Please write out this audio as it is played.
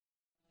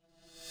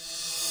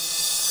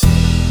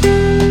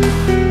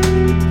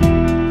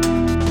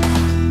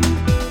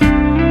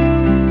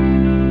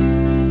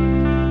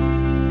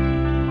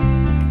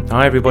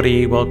Hi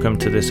everybody, welcome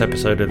to this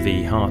episode of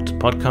the Heart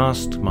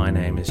Podcast. My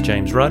name is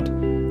James Rudd.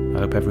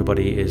 I hope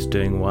everybody is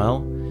doing well.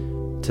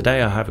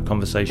 Today I have a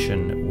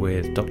conversation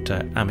with Dr.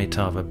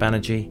 Amitava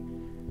Banerjee.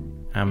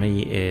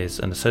 Ami is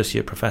an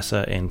Associate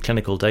Professor in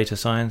Clinical Data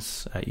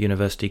Science at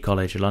University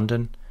College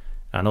London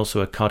and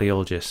also a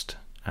cardiologist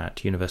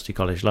at University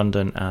College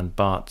London and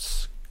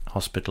Barts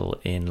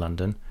Hospital in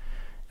London.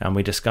 And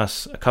we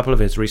discuss a couple of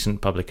his recent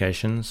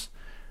publications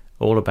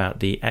all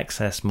about the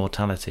excess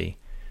mortality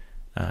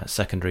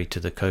secondary to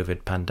the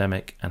COVID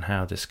pandemic and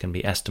how this can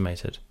be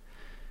estimated.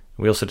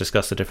 We also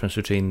discuss the difference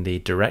between the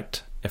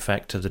direct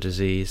effect of the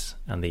disease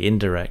and the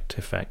indirect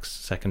effects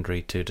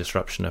secondary to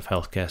disruption of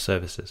healthcare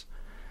services.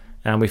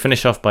 And we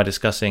finish off by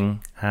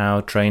discussing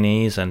how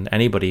trainees and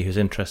anybody who's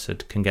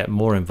interested can get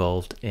more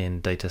involved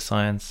in data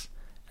science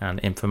and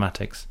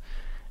informatics.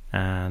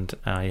 And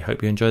I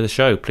hope you enjoy the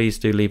show. Please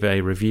do leave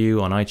a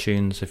review on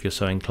iTunes if you're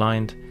so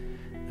inclined,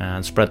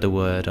 and spread the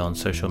word on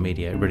social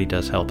media. It really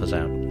does help us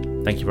out.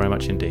 Thank you very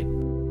much indeed.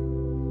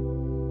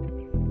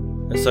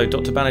 So,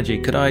 Dr.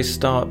 Banerjee, could I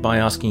start by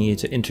asking you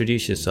to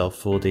introduce yourself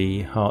for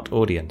the Heart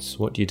audience?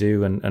 What do you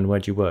do and where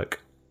do you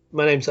work?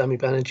 My name's Ami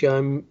Banerjee.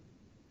 I'm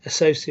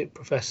Associate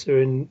Professor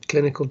in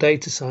Clinical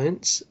Data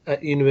Science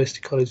at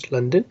University College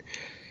London.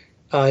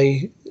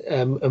 I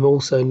am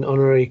also an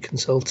honorary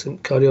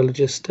consultant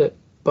cardiologist at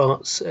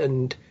Barts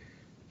and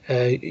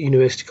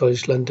University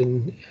College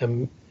London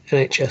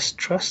NHS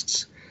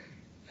trusts.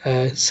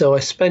 So I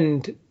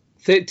spend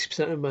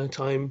 30% of my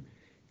time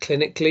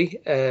clinically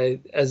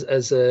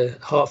as a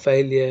heart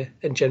failure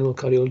and general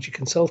cardiology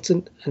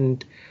consultant,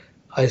 and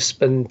I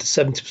spend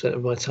 70%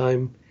 of my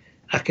time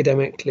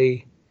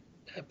academically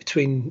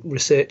between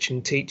research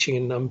and teaching,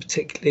 and I'm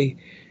particularly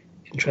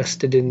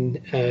interested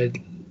in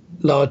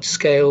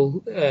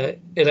large-scale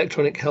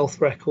electronic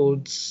health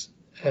records,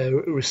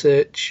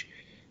 research,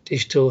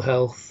 digital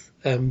health,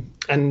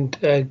 and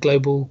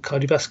global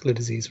cardiovascular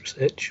disease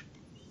research.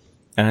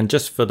 And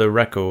just for the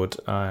record,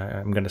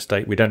 I'm going to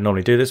state we don't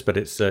normally do this, but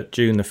it's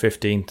June the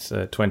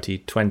 15th,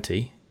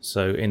 2020.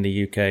 So in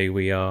the UK,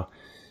 we are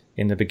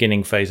in the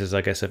beginning phases,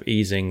 I guess, of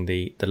easing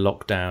the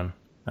lockdown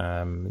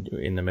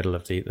in the middle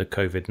of the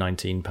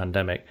COVID-19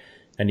 pandemic.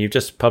 And you've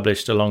just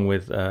published, along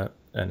with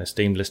an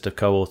esteemed list of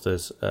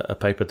co-authors, a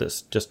paper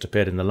that's just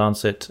appeared in The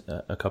Lancet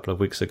a couple of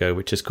weeks ago,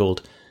 which is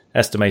called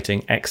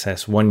Estimating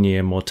Excess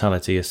One-Year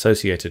Mortality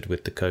Associated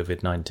with the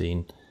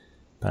COVID-19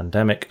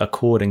 Pandemic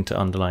According to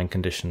Underlying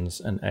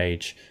Conditions and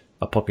Age,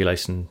 a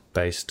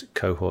population-based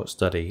cohort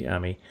study.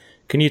 Ami,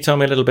 can you tell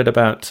me a little bit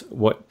about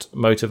what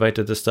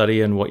motivated the study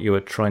and what you were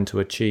trying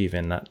to achieve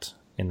in that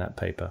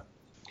paper?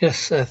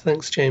 Yes,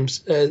 thanks,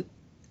 James.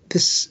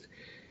 This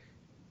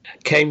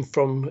came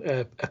from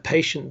a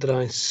patient that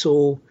I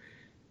saw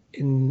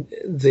in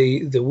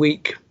the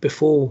week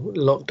before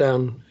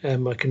lockdown.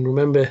 I can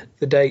remember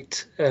the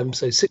date.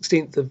 So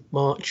 16th of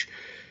March,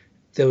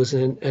 there was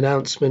an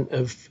announcement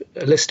of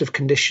a list of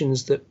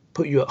conditions that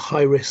put you at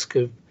high risk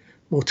of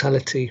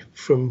mortality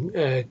from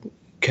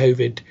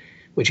COVID,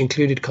 which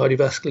included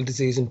cardiovascular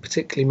disease and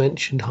particularly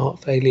mentioned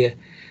heart failure.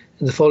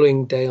 And the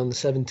following day, on the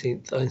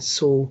 17th, I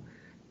saw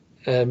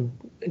a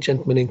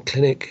gentleman in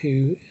clinic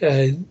who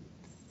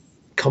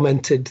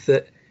commented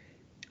that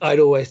I'd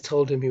always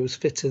told him he was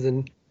fitter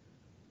than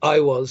I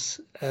was,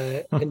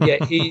 and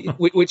yet he,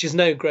 which is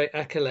no great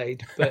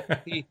accolade,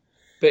 but he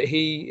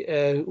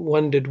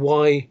wondered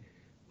why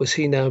was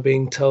he now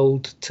being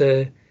told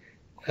to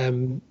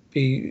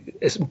be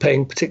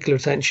paying particular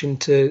attention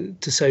to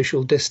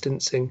social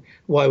distancing?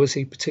 Why was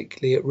he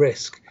particularly at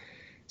risk?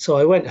 So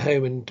I went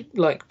home, and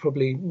like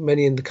probably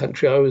many in the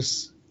country, I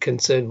was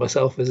concerned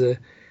myself as a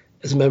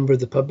member of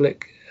the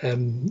public,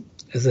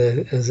 as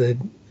a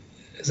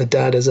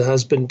dad, as a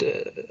husband,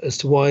 as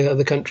to why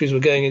other countries were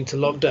going into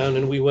lockdown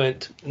and we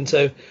weren't. And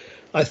so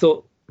I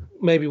thought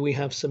maybe we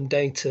have some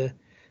data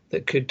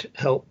that could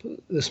help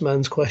this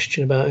man's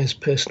question about his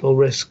personal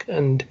risk,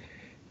 and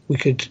we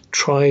could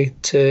try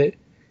to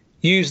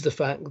use the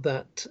fact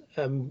that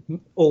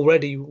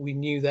already we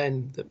knew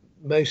then that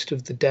most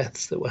of the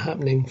deaths that were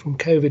happening from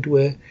COVID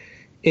were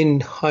in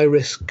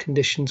high-risk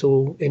conditions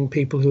or in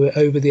people who are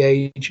over the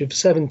age of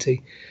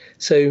 70.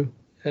 So,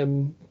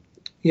 my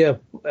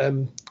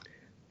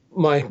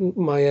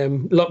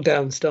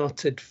lockdown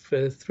started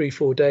for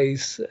 3-4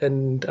 days,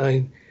 and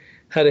I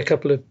had a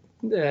couple of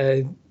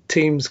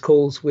Teams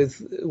calls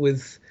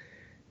with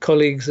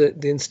colleagues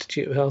at the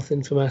Institute of Health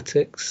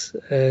Informatics,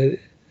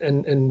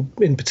 and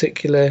in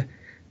particular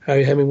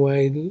Harry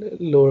Hemingway,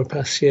 Laura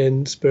Passier,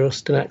 and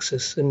Spiros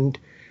Danaxis, and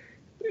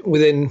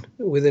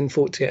within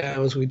 48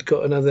 hours we'd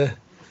got another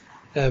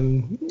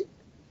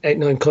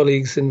 8-9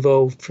 colleagues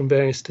involved from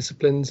various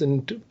disciplines,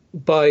 and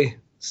by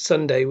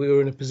Sunday we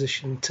were in a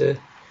position to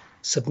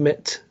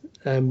submit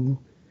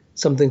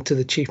something to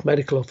the Chief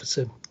Medical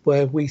Officer,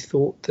 where we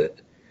thought that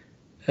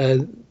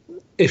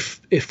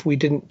if we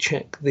didn't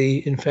check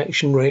the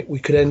infection rate, we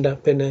could end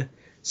up in a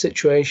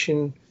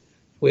situation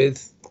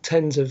with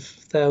tens of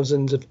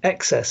thousands of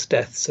excess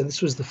deaths. So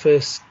this was the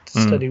first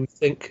study, we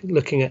think,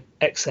 looking at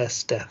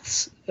excess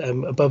deaths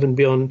above and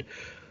beyond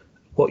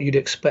what you'd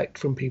expect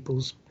from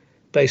people's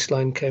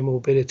baseline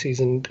comorbidities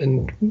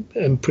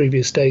and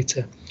previous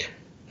data.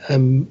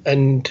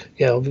 And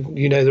yeah,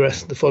 the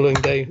rest. The following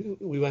day,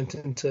 we went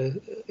into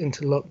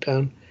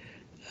lockdown,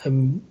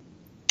 and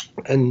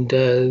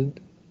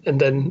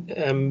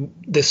then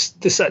this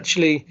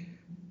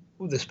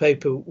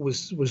paper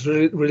was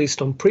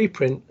released on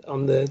preprint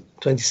on the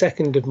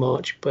 22nd of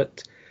March,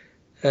 but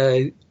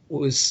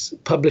was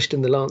published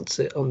in the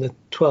Lancet on the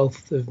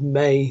 12th of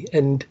May,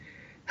 and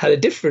had a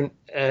different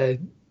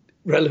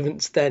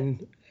relevance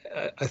then,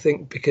 I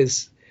think,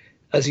 because,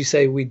 as you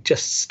say, we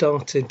just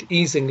started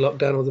easing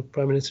lockdown, or the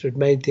Prime Minister had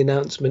made the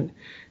announcement.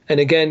 And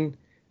again,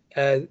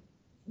 the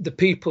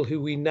people who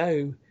we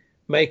know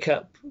make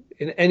up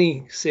in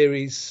any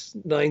series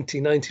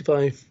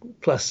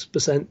 95+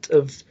 %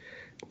 of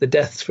the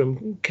deaths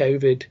from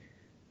COVID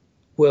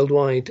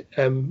worldwide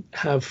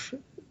have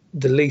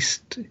the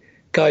least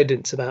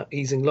guidance about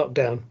easing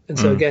lockdown. And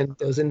so again,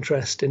 there was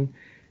interest in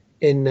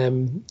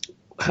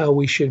how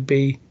we should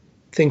be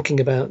thinking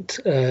about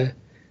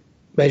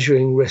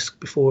measuring risk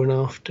before and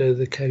after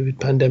the COVID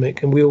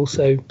pandemic. And we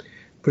also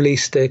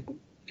released a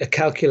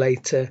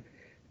calculator,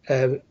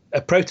 a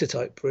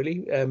prototype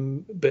really,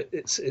 but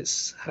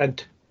it's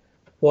had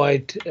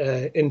wide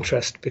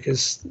interest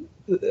because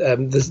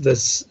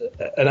there's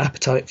an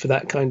appetite for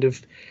that kind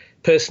of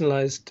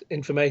personalized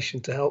information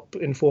to help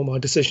inform our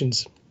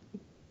decisions.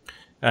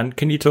 And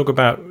can you talk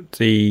about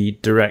the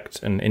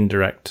direct and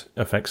indirect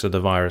effects of the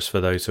virus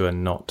for those who are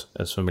not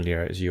as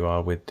familiar as you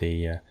are with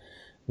the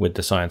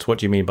science? What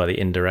do you mean by the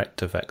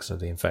indirect effects of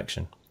the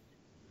infection?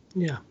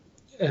 Yeah.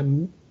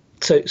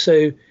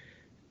 So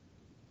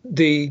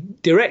the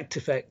direct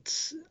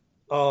effects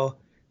are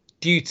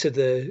due to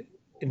the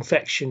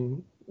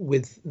infection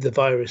with the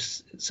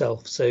virus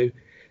itself. So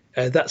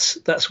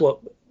that's what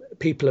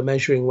people are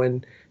measuring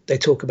when they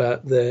talk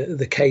about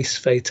the case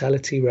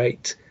fatality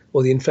rate,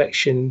 or the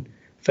infection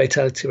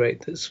fatality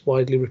rate that's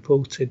widely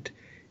reported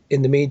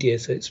in the media.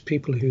 So it's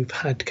people who've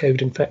had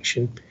COVID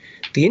infection.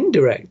 The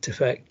indirect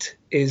effect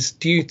is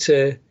due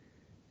to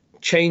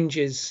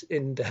changes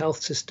in the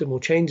health system or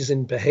changes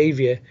in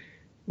behaviour,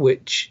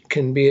 which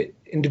can be at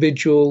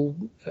individual,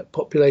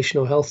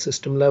 population or health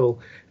system level.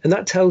 And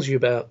that tells you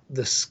about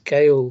the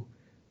scale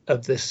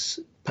of this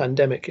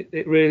pandemic.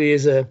 It really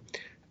is a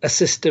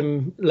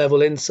system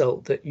level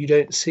insult that you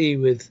don't see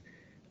with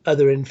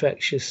other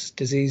infectious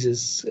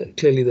diseases.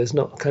 Clearly, there's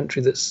not a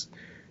country that's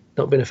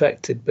not been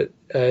affected, but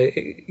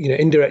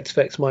indirect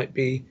effects might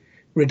be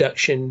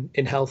reduction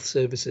in health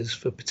services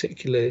for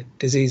particular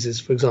diseases,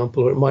 for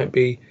example, or it might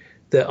be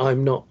that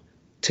I'm not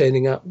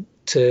turning up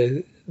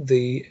to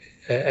the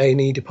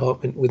A&E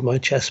department with my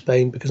chest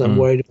pain because I'm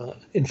worried about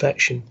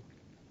infection.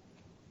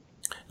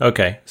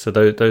 Okay, so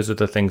those are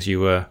the things you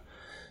were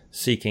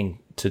seeking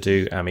to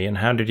do, Ami. And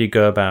how did you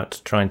go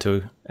about trying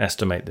to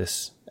estimate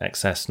this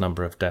excess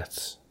number of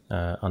deaths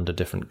under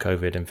different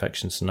COVID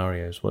infection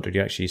scenarios? What did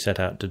you actually set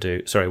out to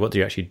do? Sorry, what do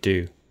you actually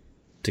do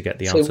to get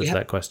the answer to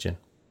that question?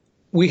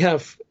 We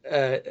have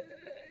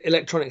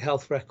electronic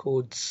health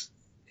records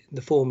in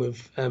the form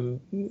of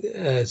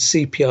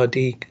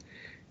CPRD,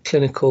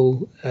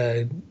 Clinical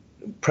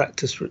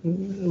Practice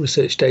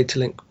Research Data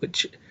Link,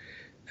 which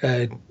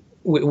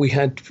we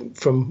had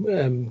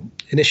from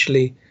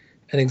initially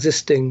an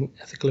existing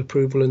ethical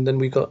approval, and then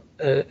we got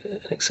an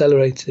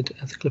accelerated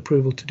ethical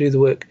approval to do the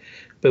work.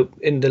 But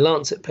in the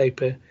Lancet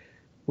paper,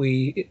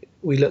 we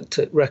looked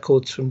at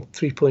records from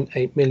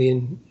 3.8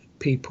 million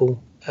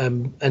people,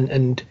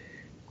 and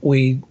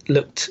we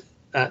looked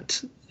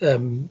at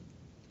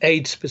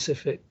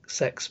age-specific,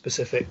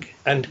 sex-specific,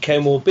 and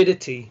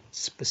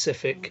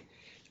comorbidity-specific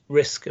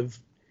risk of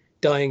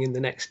dying in the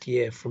next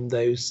year from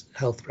those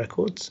health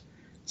records.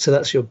 So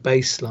that's your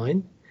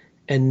baseline.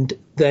 And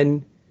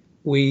then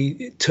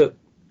we took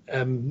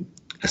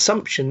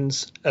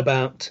assumptions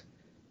about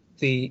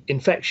the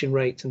infection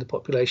rate in the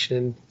population.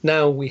 And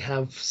now we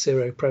have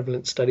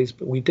seroprevalence studies,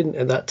 but we didn't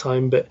at that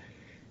time. But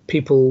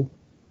people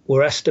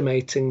were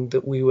estimating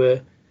that we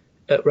were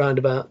at round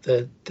about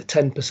the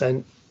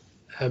 10%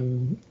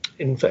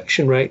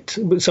 infection rate,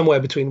 somewhere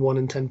between 1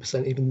 and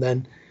 10% even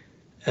then.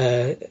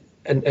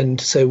 And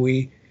so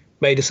we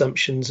made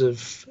assumptions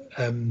of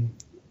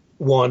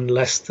 1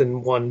 less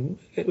than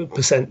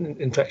 1%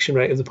 infection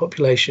rate of the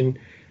population,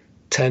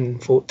 10,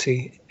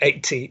 40,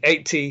 80.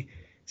 80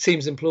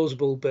 seems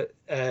implausible, but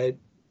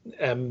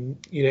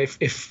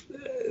if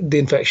the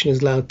infection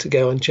is allowed to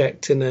go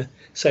unchecked in a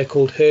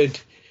so-called herd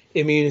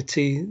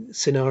immunity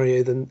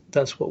scenario, then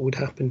that's what would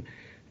happen.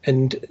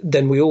 And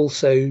then we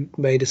also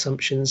made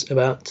assumptions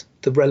about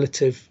the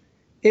relative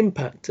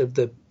impact of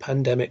the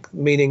pandemic,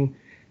 meaning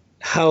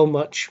how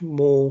much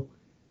more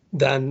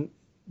than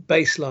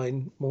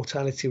baseline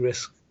mortality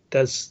risk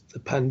does the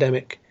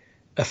pandemic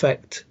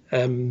affect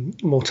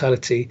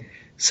mortality.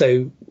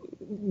 So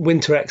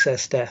winter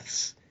excess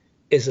deaths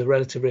is a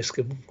relative risk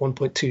of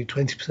 1.2,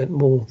 20%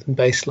 more than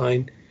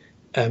baseline.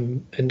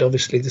 And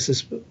obviously this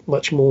is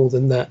much more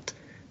than that.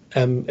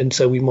 And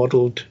so we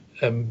modelled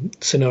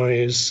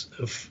scenarios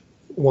of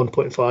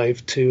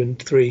 1.5, 2 and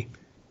 3.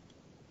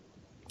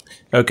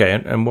 Okay,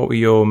 and what were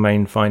your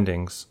main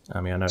findings?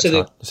 I mean, I know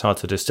So it's hard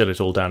to distill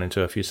it all down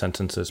into a few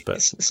sentences, but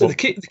the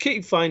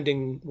key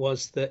finding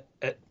was that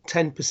at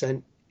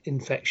 10%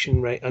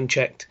 infection rate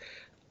unchecked,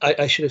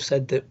 I should have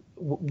said that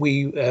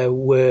we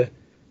were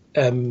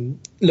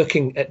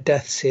looking at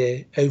deaths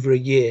here over a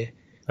year,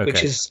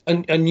 which is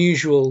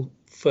unusual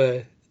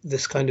for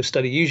this kind of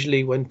study.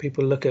 Usually when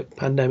people look at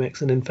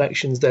pandemics and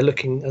infections, they're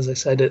looking, as I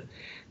said, at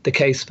the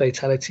case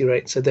fatality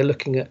rate. So they're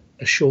looking at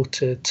a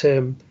shorter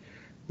term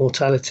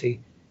mortality.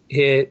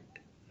 Here,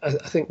 I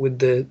think with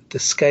the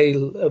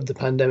scale of the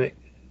pandemic,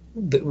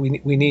 that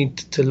we need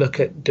to look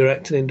at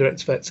direct and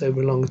indirect effects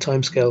over a longer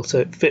time scale, so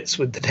it fits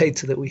with the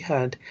data that we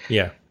had.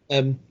 Yeah.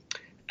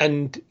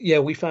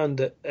 We found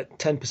that at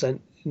 10%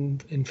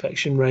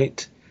 infection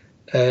rate,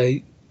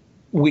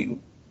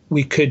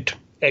 we could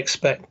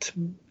expect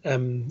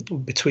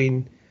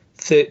between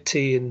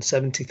 30 and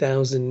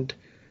 70,000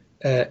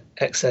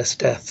 excess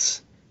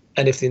deaths,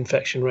 and if the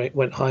infection rate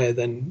went higher,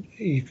 then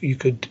you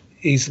could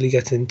easily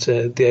get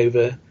into the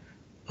over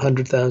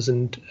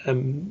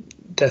 100,000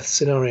 death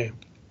scenario.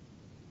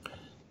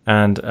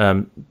 And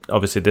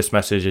obviously, this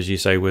message, as you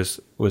say, was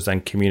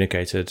then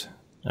communicated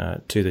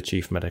to the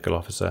chief medical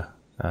officer,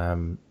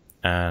 and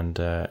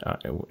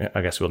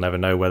I guess we'll never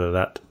know whether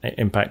that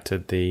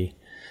impacted the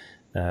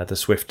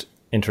swift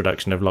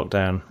introduction of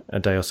lockdown a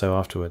day or so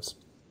afterwards.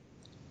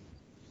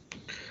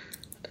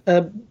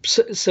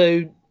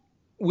 So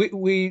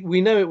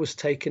we know it was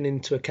taken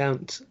into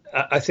account.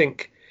 I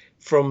think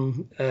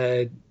from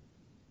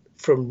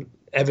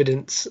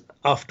evidence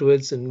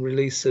afterwards and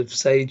release of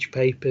SAGE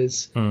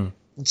papers and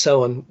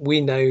so on,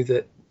 we know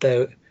that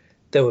there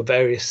were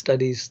various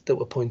studies that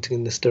were pointing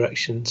in this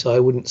direction. So I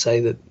wouldn't say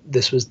that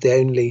this was the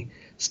only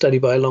study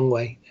by a long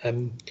way.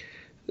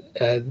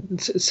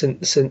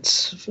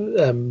 Since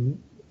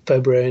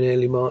February and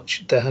early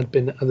March, there had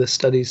been other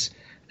studies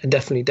and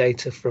definitely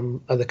data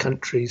from other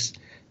countries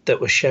that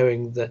were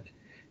showing that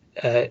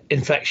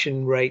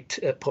infection rate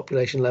at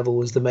population level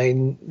was the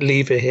main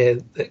lever here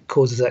that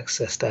causes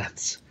excess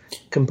deaths,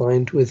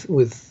 combined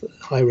with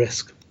high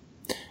risk.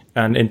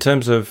 And in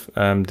terms of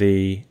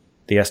the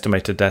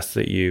estimated deaths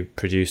that you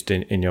produced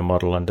in your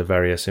model under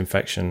various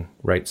infection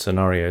rate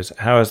scenarios,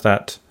 how has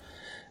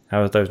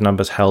those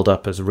numbers held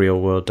up as real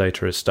world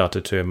data has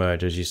started to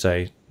emerge, as you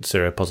say,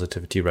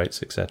 seropositivity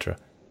rates, etc.?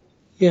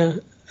 Yeah,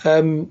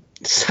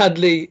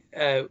 sadly,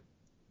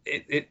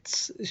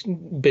 it's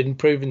been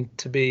proven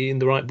to be in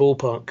the right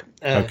ballpark.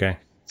 Okay.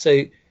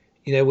 So,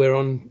 we're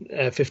on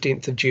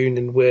 15th of June,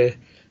 and we're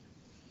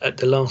at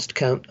the last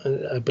count.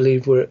 I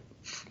believe we're at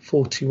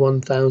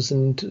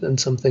 41,000 and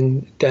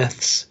something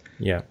deaths.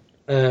 Yeah.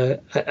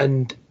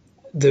 And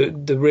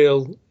the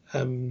real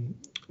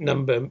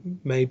number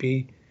may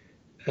be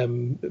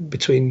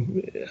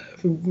between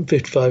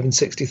 55 and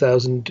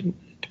 60,000,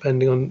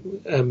 depending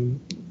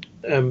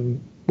on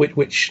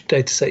which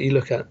data set you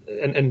look at.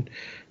 And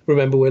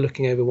remember, we're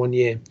looking over 1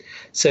 year.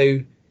 So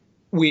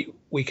we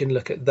can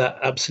look at that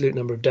absolute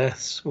number of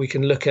deaths. We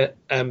can look at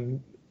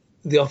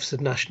the Office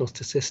of National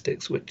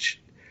Statistics, which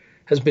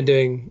has been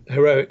doing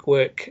heroic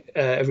work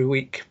every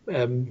week,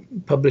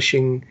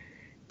 publishing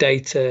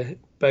data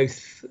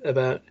both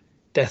about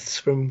deaths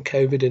from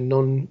COVID and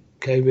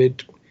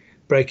non-COVID,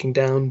 breaking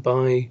down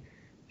by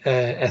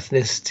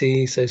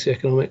ethnicity,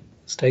 socioeconomic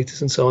status,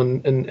 and so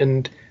on.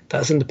 And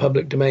that's in the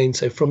public domain.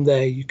 So from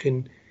there, you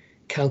can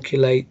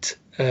calculate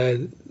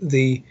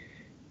the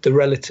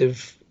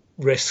relative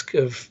risk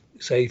of,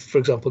 say, for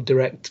example,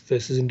 direct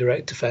versus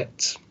indirect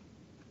effects.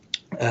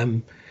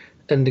 And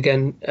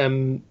again,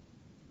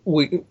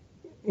 we're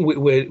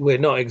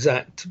not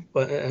exact,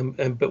 but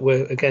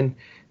we're again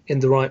in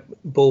the right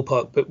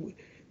ballpark. But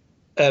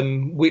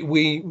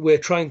we're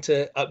trying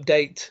to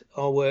update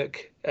our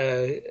work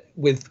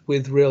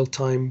with real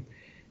time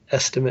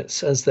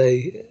estimates as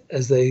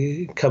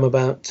they come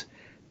about,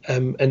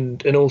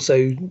 and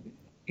also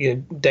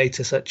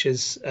data such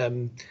as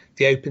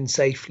the Open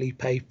Safely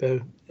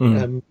paper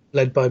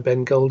led by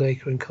Ben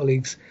Goldacre and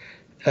colleagues.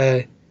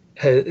 That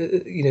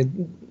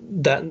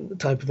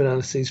type of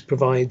analysis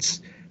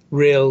provides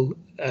real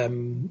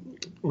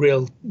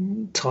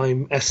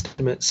time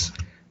estimates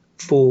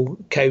for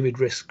COVID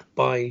risk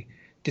by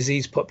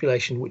disease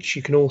population, which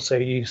you can also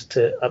use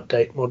to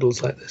update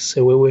models like this.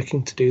 So we're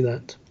working to do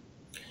that.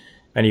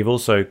 And you've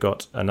also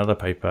got another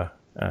paper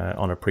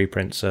on a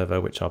preprint server,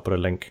 which I'll put a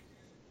link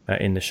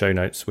in the show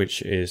notes,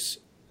 which is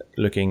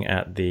looking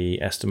at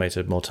the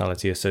estimated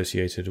mortality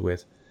associated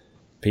with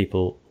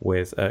people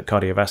with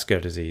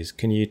cardiovascular disease.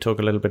 Can you talk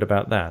a little bit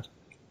about that?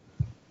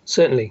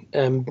 Certainly.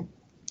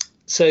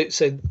 So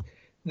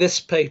this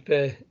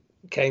paper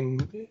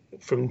came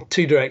from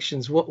two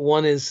directions.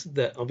 One is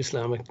that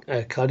obviously I'm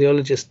a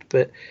cardiologist,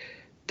 but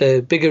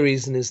the bigger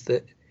reason is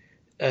that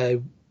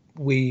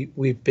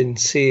we've been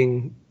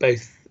seeing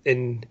both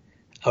in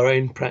our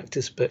own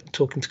practice, but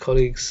talking to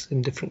colleagues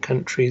in different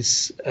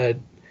countries, a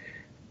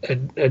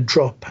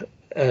drop,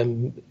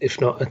 if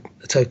not a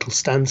total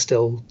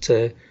standstill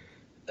to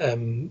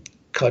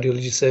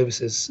cardiology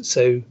services.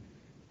 So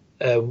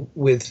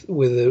with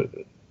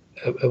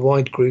a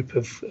wide group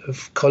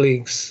of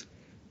colleagues,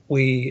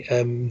 we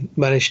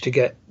managed to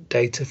get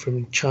data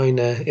from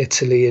China,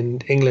 Italy,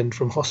 and England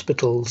from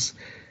hospitals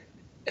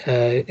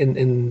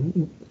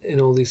in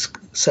all these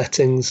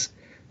settings,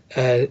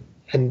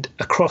 and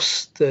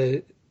across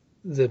the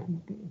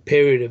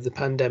period of the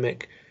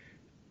pandemic,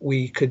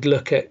 we could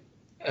look at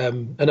a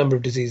number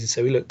of diseases.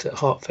 So we looked at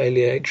heart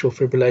failure, atrial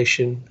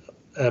fibrillation,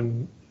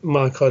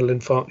 myocardial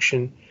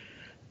infarction,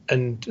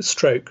 and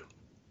stroke,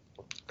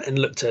 and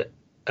looked at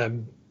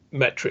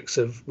metrics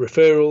of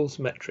referrals,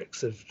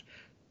 metrics of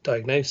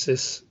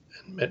diagnosis,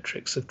 and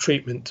metrics of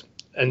treatment,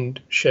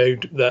 and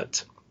showed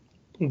that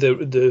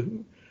the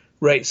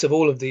rates of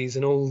all of these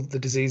and all the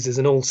diseases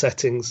in all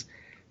settings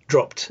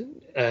dropped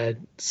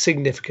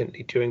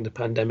significantly during the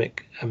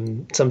pandemic,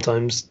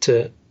 sometimes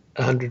to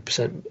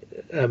 100%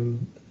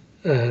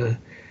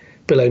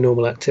 below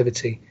normal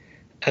activity.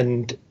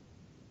 And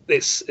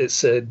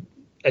it's a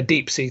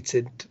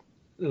deep-seated,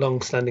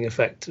 long-standing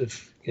effect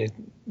of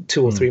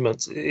 2 or 3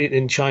 months.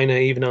 In China,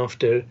 even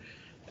after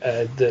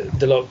the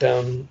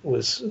lockdown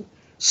was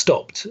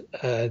stopped,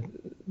 there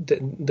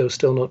was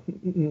still not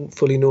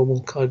fully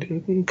normal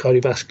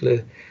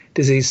cardiovascular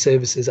disease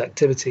services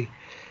activity.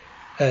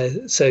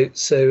 So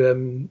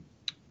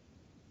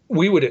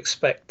we would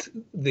expect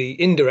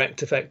the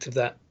indirect effect of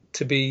that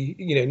to be,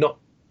 not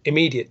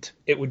immediate.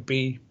 It would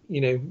be,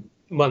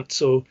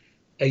 months or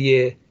a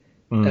year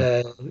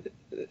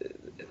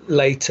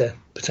later,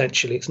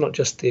 potentially. It's not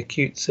just the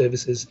acute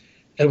services.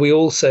 And we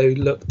also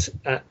looked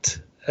at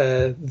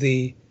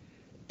the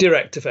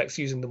direct effects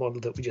using the model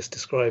that we just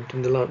described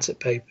in the Lancet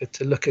paper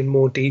to look in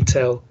more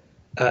detail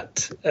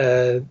at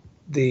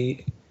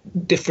the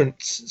different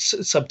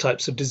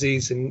subtypes of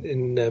disease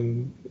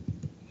in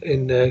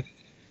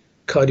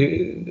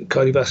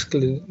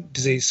cardiovascular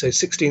disease. So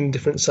 16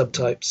 different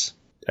subtypes.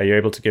 Are you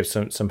able to give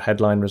some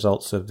headline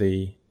results of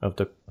the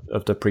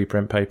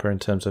preprint paper in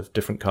terms of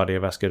different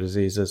cardiovascular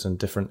diseases and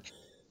different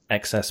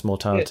excess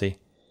mortality?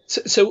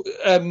 Yeah. So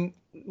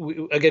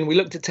we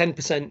looked at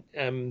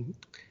 10%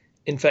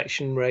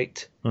 infection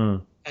rate,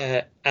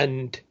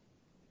 and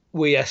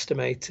we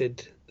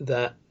estimated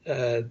that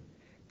the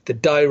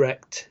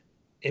direct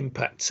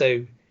impact,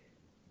 so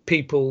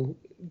people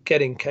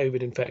getting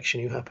COVID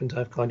infection who happen to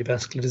have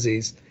cardiovascular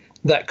disease,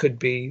 that could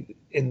be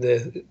in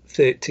the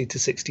 30 to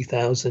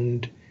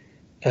 60,000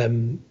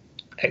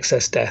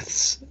 excess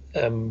deaths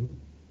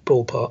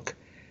ballpark.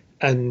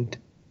 And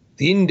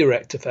the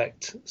indirect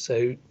effect,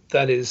 so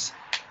that is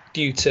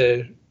due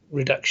to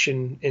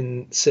reduction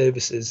in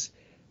services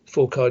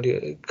for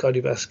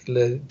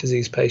cardiovascular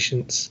disease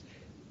patients,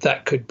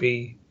 that could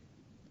be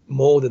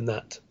more than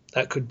that.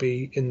 That could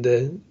be in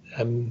the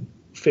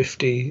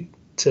 50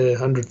 to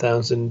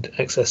 100,000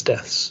 excess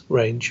deaths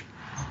range.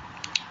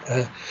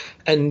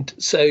 And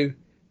so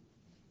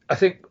I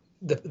think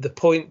the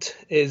point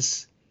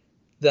is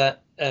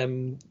that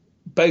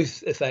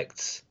both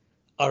effects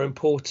are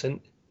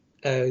important.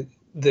 The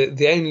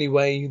only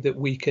way that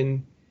we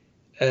can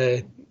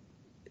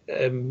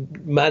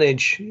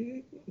manage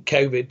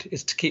COVID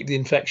is to keep the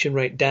infection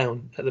rate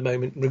down at the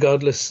moment,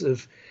 regardless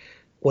of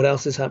what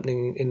else is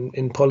happening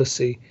in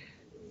policy.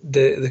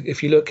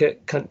 If you look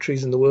at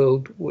countries in the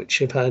world which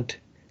have had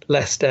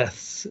less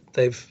deaths,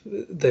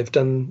 they've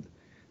done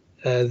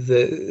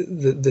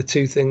the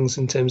two things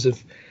in terms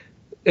of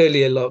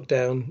earlier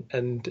lockdown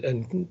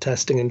and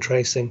testing and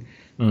tracing,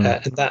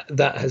 and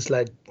that has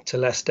led to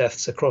less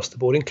deaths across the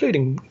board,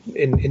 including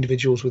in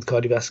individuals with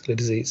cardiovascular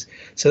disease.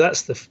 So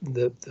that's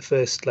the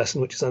first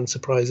lesson, which is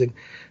unsurprising,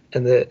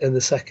 and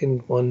the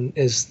second one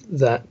is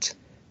that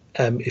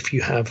if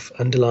you have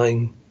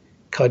underlying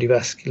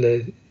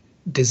cardiovascular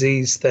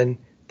disease, then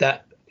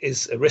that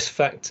is a risk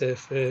factor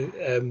for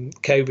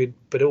COVID,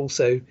 but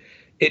also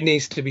it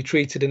needs to be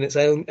treated in its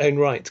own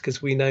right,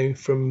 because we know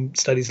from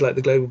studies like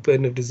the Global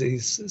Burden of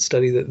Disease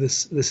study that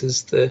this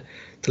is the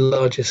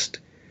largest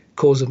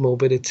cause of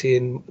morbidity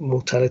and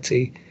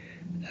mortality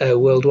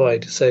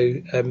worldwide. So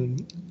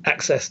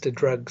access to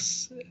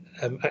drugs,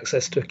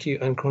 access to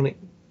acute and chronic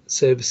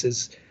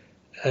services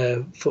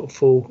for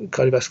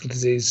cardiovascular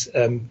disease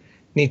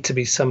need to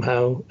be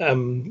somehow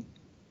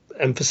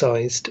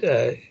emphasized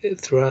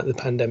throughout the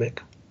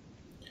pandemic.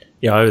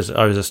 Yeah, I was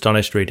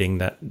astonished reading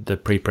that the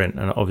preprint,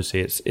 and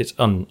obviously it's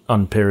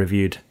unpeer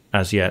reviewed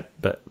as yet,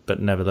 but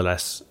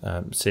nevertheless,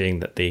 seeing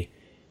that the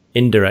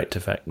indirect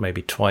effect may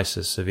be twice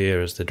as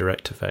severe as the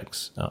direct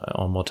effects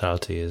on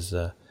mortality is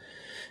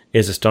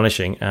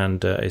astonishing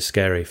and is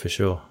scary for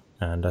sure.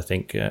 And I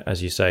think,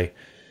 as you say,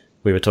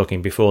 we were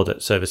talking before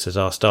that services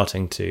are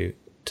starting to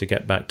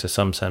get back to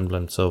some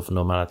semblance of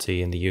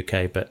normality in the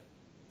UK, but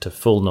to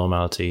full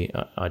normality,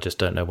 I just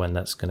don't know when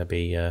that's going to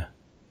be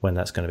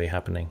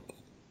happening.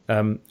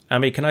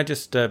 Ami, can I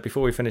just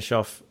before we finish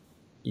off,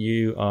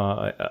 you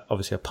are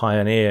obviously a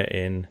pioneer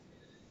in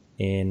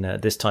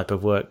this type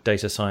of work,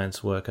 data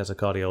science work as a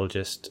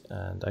cardiologist,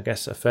 and I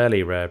guess a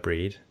fairly rare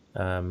breed,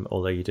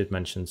 although you did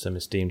mention some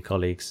esteemed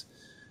colleagues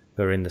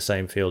who are in the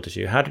same field as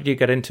you. How did you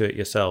get into it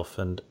yourself,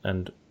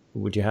 and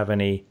would you have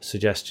any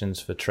suggestions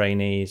for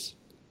trainees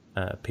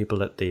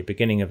people at the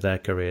beginning of their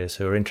careers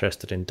who are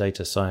interested in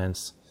data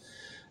science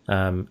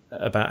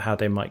about how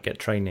they might get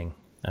training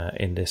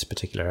in this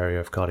particular area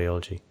of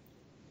cardiology?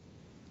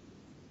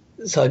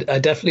 So I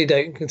definitely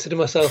don't consider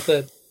myself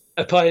a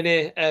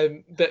pioneer,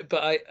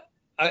 but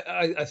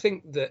I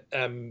think that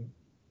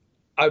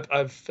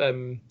I've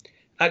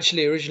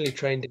actually originally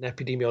trained in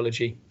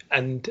epidemiology,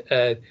 and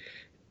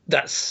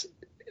that's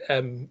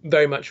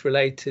very much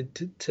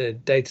related to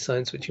data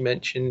science, which you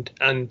mentioned,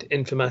 and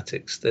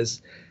informatics.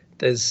 There's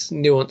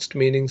nuanced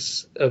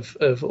meanings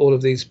of all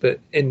of these, but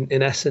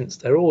in essence,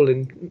 they're all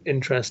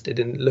interested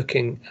in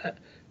looking at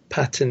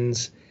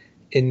patterns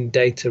in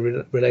data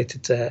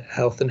related to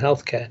health and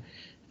healthcare.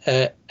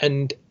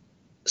 And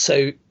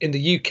so in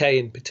the UK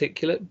in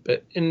particular,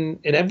 but in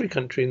every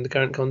country in the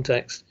current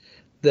context,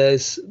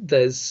 there's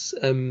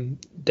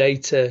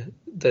data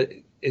that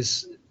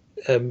is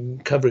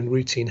covering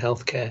routine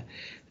healthcare.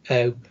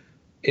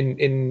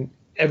 In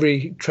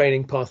every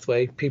training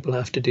pathway, people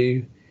have to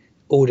do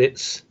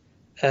audits,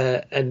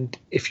 and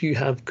if you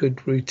have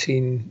good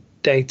routine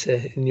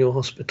data in your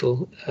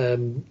hospital,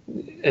 and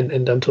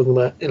I'm talking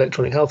about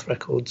electronic health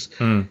records,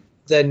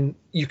 then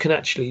you can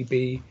actually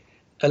be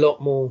a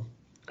lot more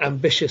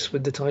ambitious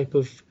with the type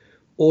of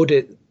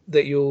audit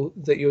that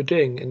you're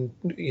doing. And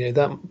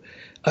that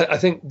I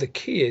think the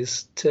key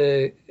is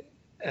to,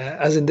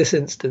 as in this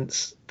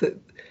instance, that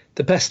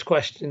the best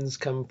questions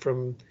come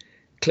from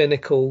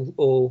clinical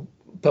or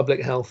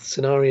public health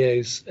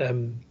scenarios,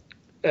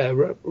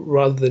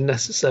 rather than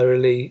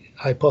necessarily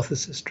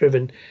hypothesis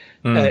driven.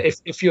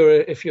 If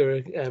you're a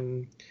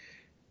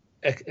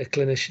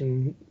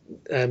clinician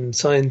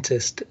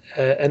scientist,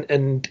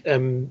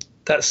 and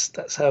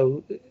that's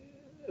how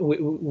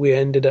we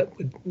ended up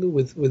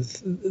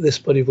with this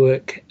body of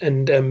work.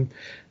 And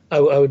I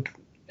would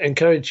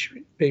encourage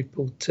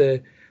people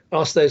to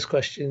ask those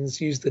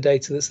questions, use the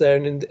data that's there.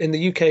 And in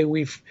the UK,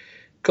 we've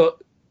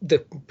got the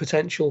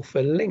potential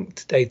for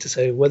linked data.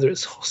 So whether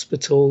it's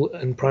hospital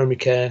and primary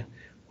care,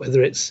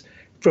 whether it's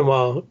from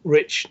our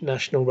rich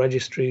national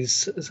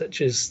registries,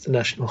 such as the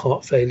National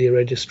Heart Failure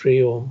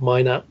Registry or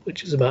MINAP,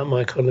 which is about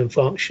myocardial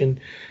infarction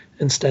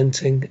and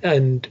stenting.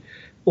 And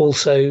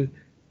also,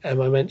 I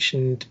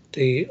mentioned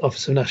the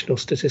Office of National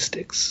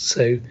Statistics.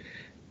 So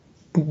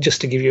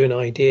just to give you an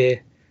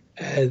idea,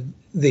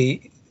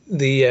 the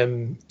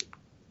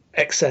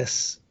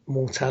excess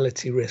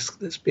mortality risk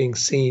that's being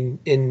seen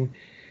in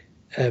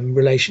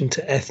relation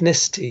to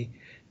ethnicity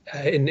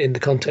in the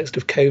context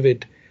of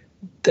COVID,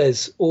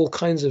 there's all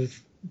kinds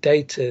of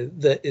data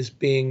that is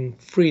being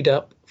freed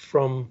up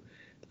from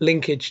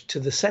linkage to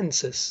the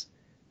census.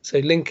 So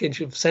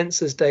linkage of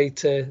census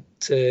data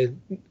to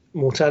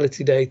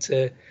mortality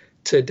data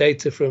to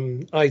data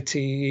from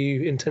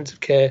ITU, intensive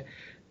care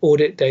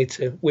audit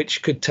data,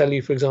 which could tell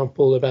you, for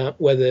example,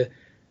 about whether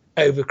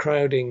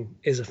overcrowding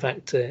is a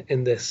factor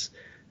in this,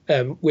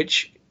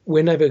 which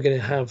we're never going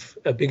to have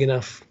a big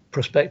enough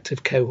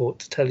prospective cohort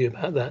to tell you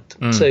about that.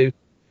 So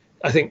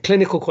I think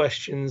clinical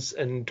questions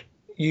and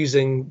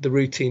using the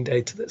routine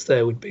data that's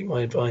there would be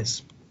my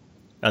advice.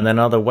 And then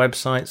other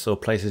websites or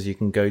places you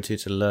can go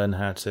to learn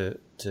how to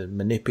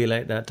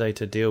manipulate that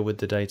data, deal with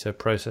the data,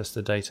 process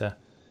the data.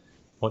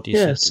 What do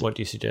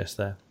you suggest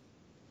there?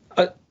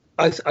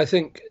 I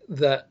think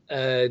that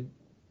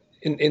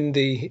in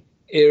the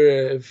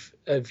era of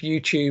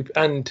YouTube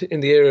and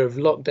in the era of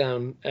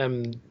lockdown,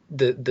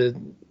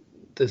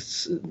 the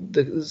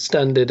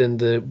standard and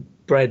the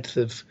breadth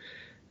of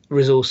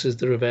resources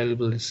that are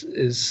available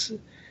is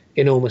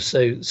enormous.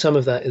 So some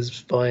of that is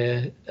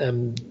via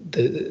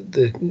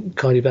the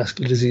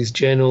cardiovascular disease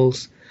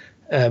journals.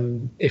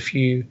 If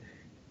you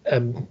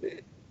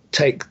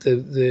take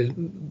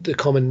the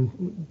common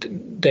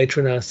data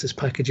analysis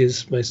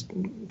packages, most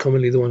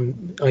commonly the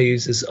one I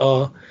use is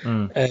R.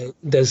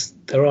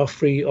 There are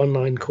free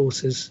online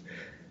courses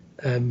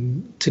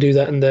to do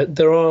that, and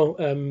there are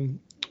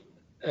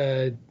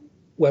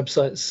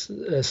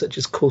websites such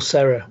as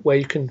Coursera where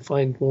you can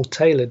find more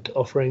tailored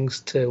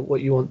offerings to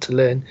what you want to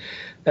learn.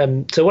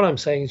 So what I'm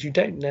saying is you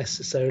don't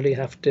necessarily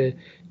have to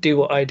do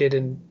what I did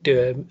and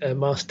do a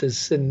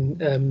master's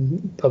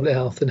in public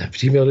health and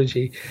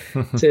epidemiology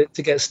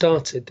to get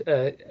started.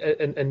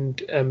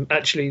 And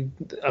actually,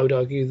 I would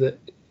argue that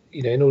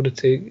in order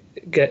to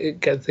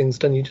get things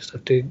done, you just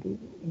have to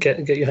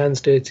get your hands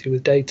dirty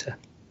with data.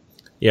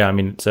 Yeah, I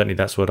mean, certainly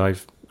that's what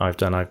I've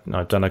done.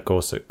 I've done a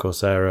course at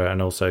Coursera,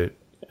 and also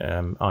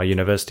our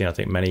university. I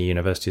think many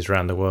universities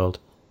around the world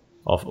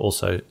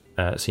also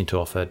seem to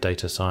offer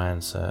data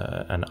science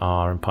and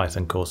R and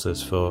Python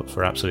courses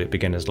for absolute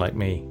beginners like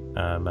me,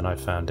 and I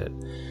found it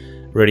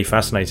really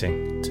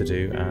fascinating to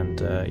do.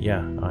 And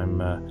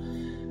I'm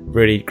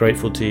really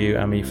grateful to you,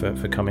 Ami,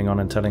 for coming on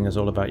and telling us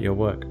all about your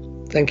work.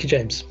 Thank you,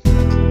 James.